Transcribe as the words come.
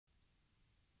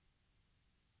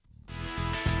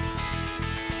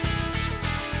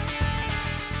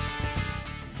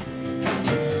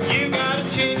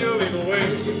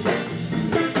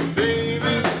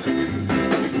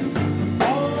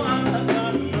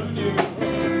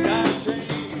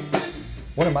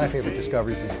One of my favorite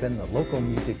discoveries has been the local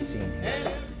music scene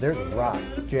here. There's rock,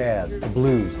 jazz, the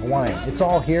blues, Hawaiian. It's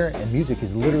all here, and music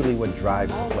is literally what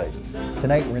drives the place.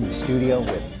 Tonight we're in the studio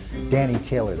with Danny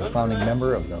Taylor, the founding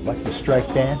member of the Lucky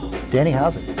Strike Band. Danny,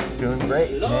 how's it? Doing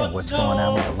great. Man, what's going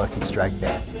on with the Lucky Strike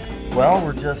Band? Well,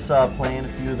 we're just playing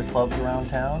a few of the clubs around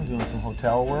town, doing some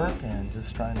hotel work, and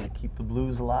just trying to keep the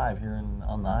blues alive here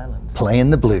on the islands. Playing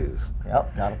the blues.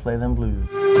 Yep, gotta play them blues.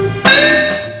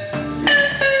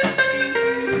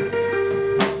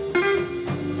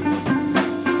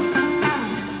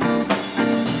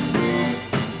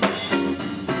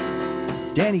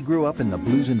 Danny grew up in the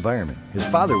blues environment. His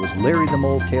father was Larry the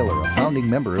Mole Taylor, a founding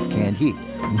member of Canned Heat,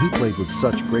 and he played with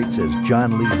such greats as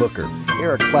John Lee Hooker,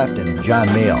 Eric Clapton, and John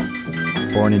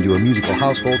Mayall. Born into a musical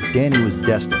household, Danny was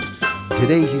destined.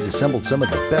 Today, he's assembled some of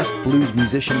the best blues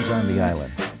musicians on the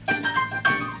island.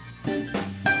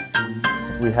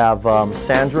 We have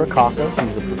Sandra Kaka.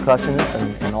 She's a percussionist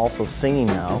and also singing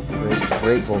now.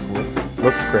 Great vocalist.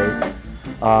 Looks great.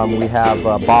 We have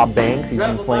Bob Banks. He's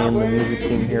been playing the music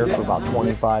scene here for about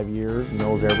 25 years. He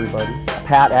knows everybody.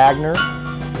 Pat Agner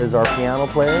is our piano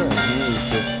player, and he is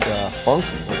just funky.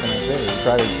 What can I say? We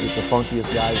try to get the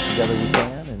funkiest guys together we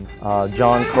can. And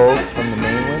John Coates from the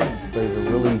mainland plays a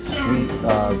really sweet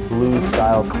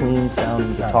blues-style,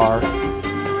 clean-sounding guitar.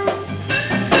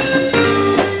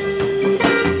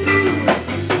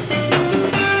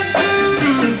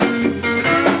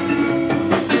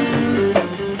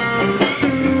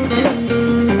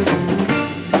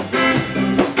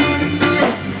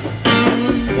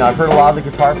 I've heard a lot of the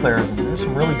guitar players, and there's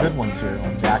some really good ones here,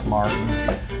 like Jack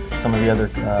Martin, some of the other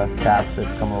cats that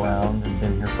come around and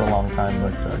been here for a long time.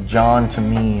 But John, to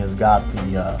me, has got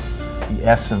the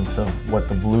essence of what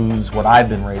the blues, what I've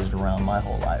been raised around my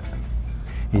whole life. And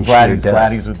I'm glad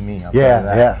he's with me. I'll tell you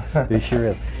that. Yeah, he sure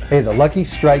is. Hey, the Lucky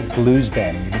Strike Blues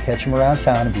Band. You can catch them around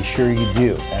town, and be sure you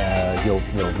do. You'll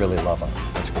really love them.